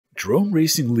Drone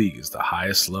Racing League is the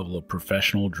highest level of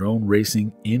professional drone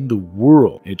racing in the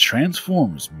world. It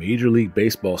transforms Major League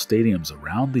Baseball stadiums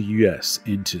around the US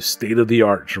into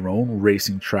state-of-the-art drone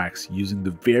racing tracks using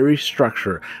the very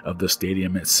structure of the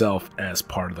stadium itself as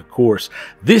part of the course.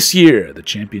 This year, the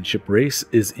championship race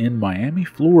is in Miami,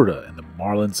 Florida in the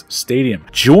Marlins Stadium.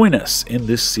 Join us in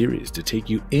this series to take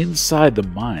you inside the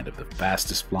mind of the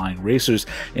fastest flying racers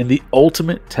in the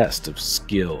ultimate test of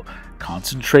skill,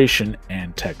 concentration,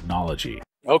 and technology.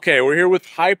 Okay, we're here with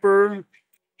Hyper.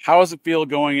 How does it feel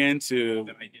going into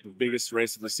the biggest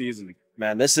race of the season?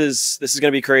 Man, this is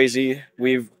going to be crazy.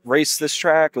 We've raced this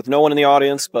track with no one in the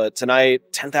audience, but tonight,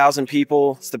 10,000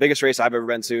 people. It's the biggest race I've ever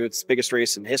been to. It's the biggest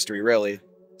race in history, really.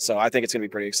 So I think it's going to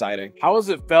be pretty exciting. How has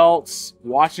it felt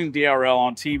watching DRL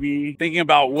on TV, thinking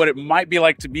about what it might be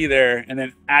like to be there and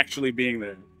then actually being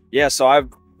there? Yeah, so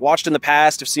I've watched in the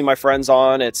past, I've seen my friends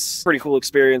on. It's a pretty cool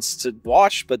experience to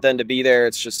watch, but then to be there,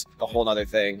 it's just a whole nother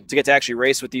thing. To get to actually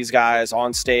race with these guys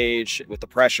on stage with the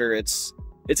pressure, it's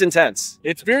intense.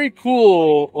 It's very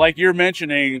cool, like you're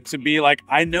mentioning, to be like,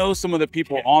 I know some of the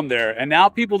people on there, and now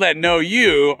people that know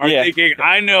you are thinking,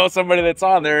 I know somebody that's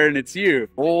on there, and it's you.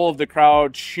 All of the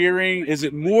crowd cheering. Is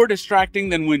it more distracting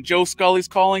than when Joe Scully's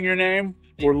calling your name?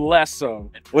 Or less so?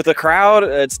 With the crowd,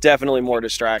 it's definitely more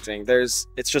distracting.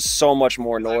 It's just so much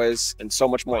more noise and so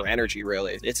much more energy,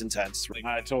 really. It's intense.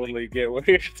 I totally get what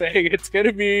you're saying. It's going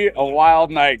to be a wild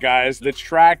night, guys. The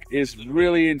track is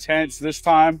really intense this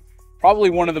time. Probably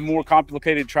one of the more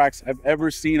complicated tracks I've ever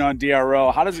seen on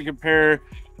DRL. How does it compare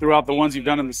throughout the ones you've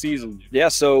done in the season? Yeah,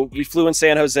 so we flew in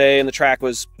San Jose and the track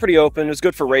was pretty open. It was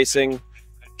good for racing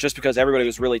just because everybody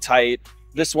was really tight.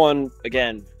 This one,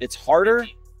 again, it's harder,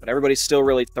 but everybody's still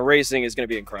really, the racing is going to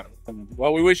be incredible.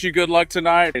 Well, we wish you good luck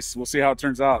tonight. We'll see how it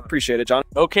turns out. Appreciate it, John.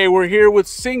 Okay, we're here with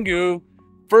Singu.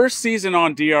 First season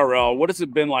on DRL. What has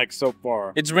it been like so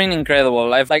far? It's been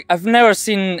incredible. I've never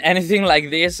seen anything like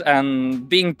this, and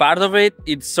being part of it,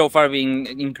 it's so far been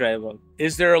incredible.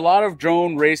 Is there a lot of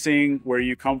drone racing where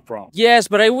you come from? Yes,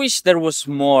 but I wish there was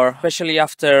more, especially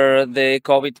after the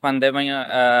COVID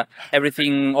pandemic.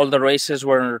 Everything, all the races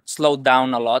were slowed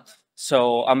down a lot.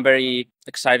 So I'm very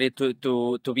excited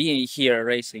to be here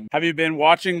racing. Have you been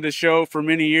watching the show for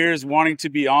many years, wanting to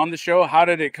be on the show? How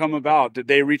did it come about? Did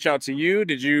they reach out to you?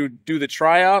 Did you do the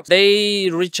tryouts? They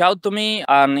reached out to me,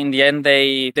 and in the end,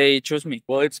 they chose me.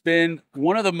 Well, it's been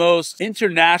one of the most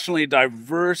internationally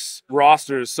diverse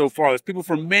rosters so far. There's people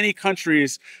from many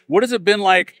countries. What has it been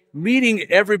like meeting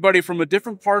everybody from a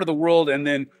different part of the world and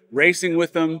then racing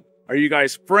with them? Are you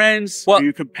guys friends? Are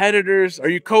you competitors? Are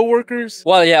you co-workers?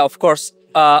 Well, yeah, of course.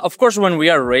 Of course, when we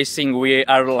are racing, we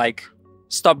are like,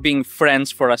 stop being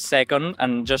friends for a second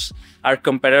and just are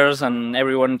competitors and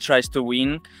everyone tries to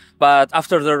win. But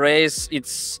after the race,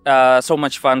 it's so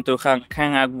much fun to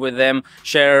hang out with them,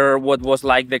 share what was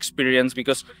like the experience,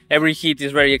 because every heat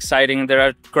is very exciting. There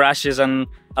are crashes and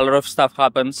a lot of stuff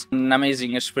happens. An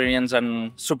amazing experience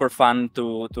and super fun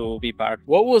to be part.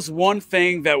 What was one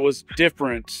thing that was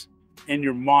different in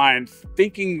your mind,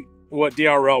 thinking what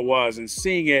DRL was and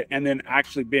seeing it and then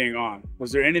actually being on?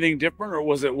 Was there anything different, or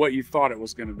was it what you thought it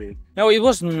was going to be? No, it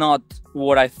was not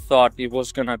what I thought it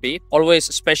was going to be. Always,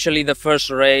 especially the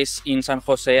first race in San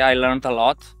Jose, I learned a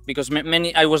lot because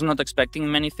I was not expecting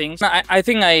many things. I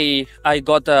think I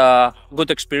got a good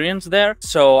experience there.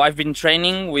 So I've been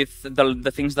training with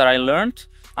the things that I learned,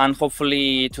 and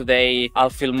hopefully today I'll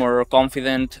feel more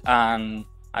confident and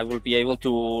I will be able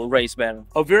to race better.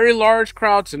 A very large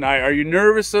crowd tonight. Are you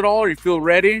nervous at all? Or you feel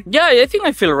ready? Yeah, I think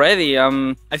I feel ready.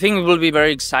 I think it will be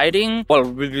very exciting. Well,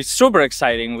 it will be super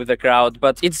exciting with the crowd,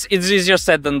 but it's easier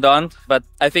said than done. But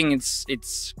I think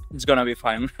it's gonna be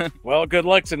fine. Well, good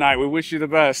luck tonight. We wish you the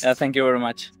best. Yeah, thank you very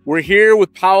much. We're here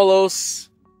with Pawelos,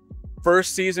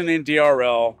 first season in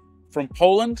DRL from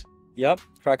Poland. Yep,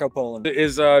 Krakow, Poland.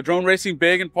 Is drone racing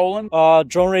big in Poland?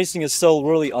 Drone racing is still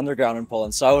really underground in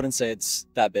Poland, so I wouldn't say it's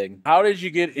that big. How did you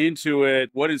get into it?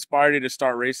 What inspired you to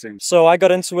start racing? So I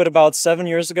got into it about 7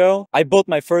 years ago. I built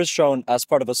my first drone as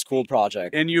part of a school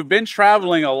project. And you've been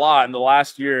traveling a lot in the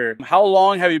last year. How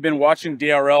long have you been watching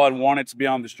DRL and wanted to be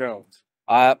on the show?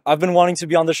 I've been wanting to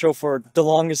be on the show for the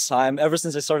longest time, ever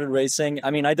since I started racing.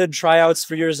 I mean, I did tryouts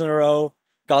 3 years in a row.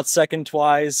 Got second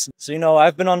twice. So, you know,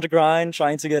 I've been on the grind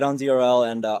trying to get on DRL,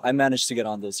 and I managed to get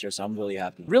on this year, so I'm really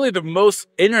happy. Really the most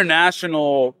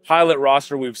international pilot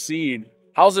roster we've seen.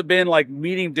 How's it been like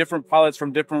meeting different pilots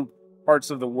from different parts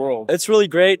of the world? It's really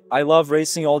great. I love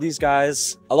racing all these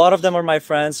guys. A lot of them are my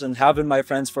friends and have been my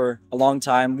friends for a long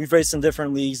time. We've raced in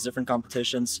different leagues, different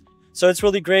competitions. So it's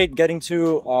really great getting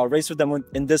to race with them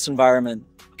in this environment.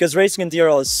 because racing in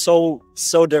DRL is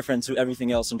so different to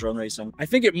everything else in drone racing. I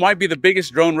think it might be the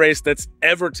biggest drone race that's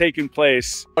ever taken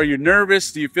place. Are you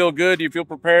nervous? Do you feel good? Do you feel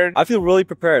prepared? I feel really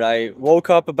prepared. I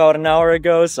woke up about an hour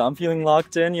ago, so I'm feeling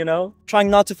locked in, you know? Trying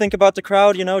not to think about the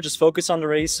crowd, you know, just focus on the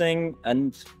racing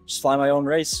and just fly my own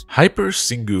race. Hyper,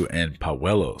 Singu, and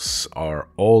Pawelos are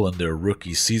all in their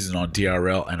rookie season on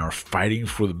DRL and are fighting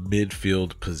for the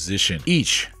midfield position.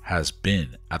 Each has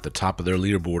been at the top of their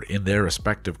leaderboard in their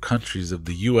respective countries of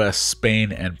the US,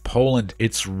 Spain, and Poland.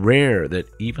 It's rare that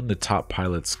even the top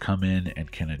pilots come in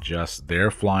and can adjust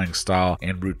their flying style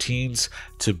and routines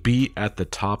to be at the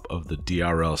top of the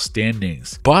DRL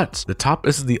standings. But the top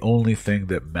isn't the only thing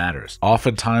that matters.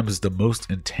 Oftentimes, the most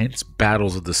intense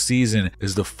battles of the season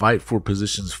is the fight for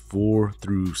positions 4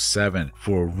 through 7.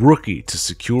 For a rookie to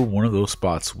secure one of those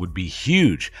spots would be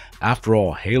huge. After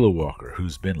all, Halo Walker,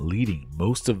 who's been leading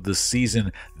most of the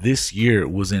season this year,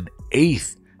 was in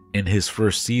 8th in his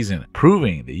first season,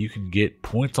 proving that you can get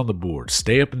points on the board,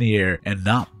 stay up in the air, and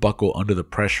not buckle under the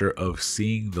pressure of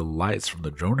seeing the lights from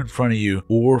the drone in front of you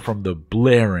or from the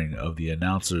blaring of the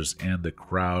announcers and the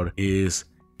crowd is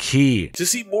key. To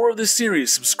see more of this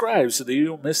series, subscribe so that you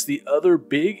don't miss the other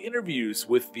big interviews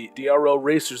with the DRL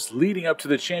racers leading up to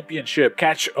the championship.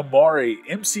 Catch Amari,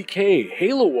 MCK,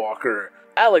 Halo Walker,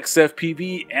 Alex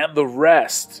FPV, and the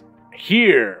rest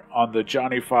here on the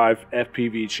Johnny 5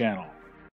 FPV channel.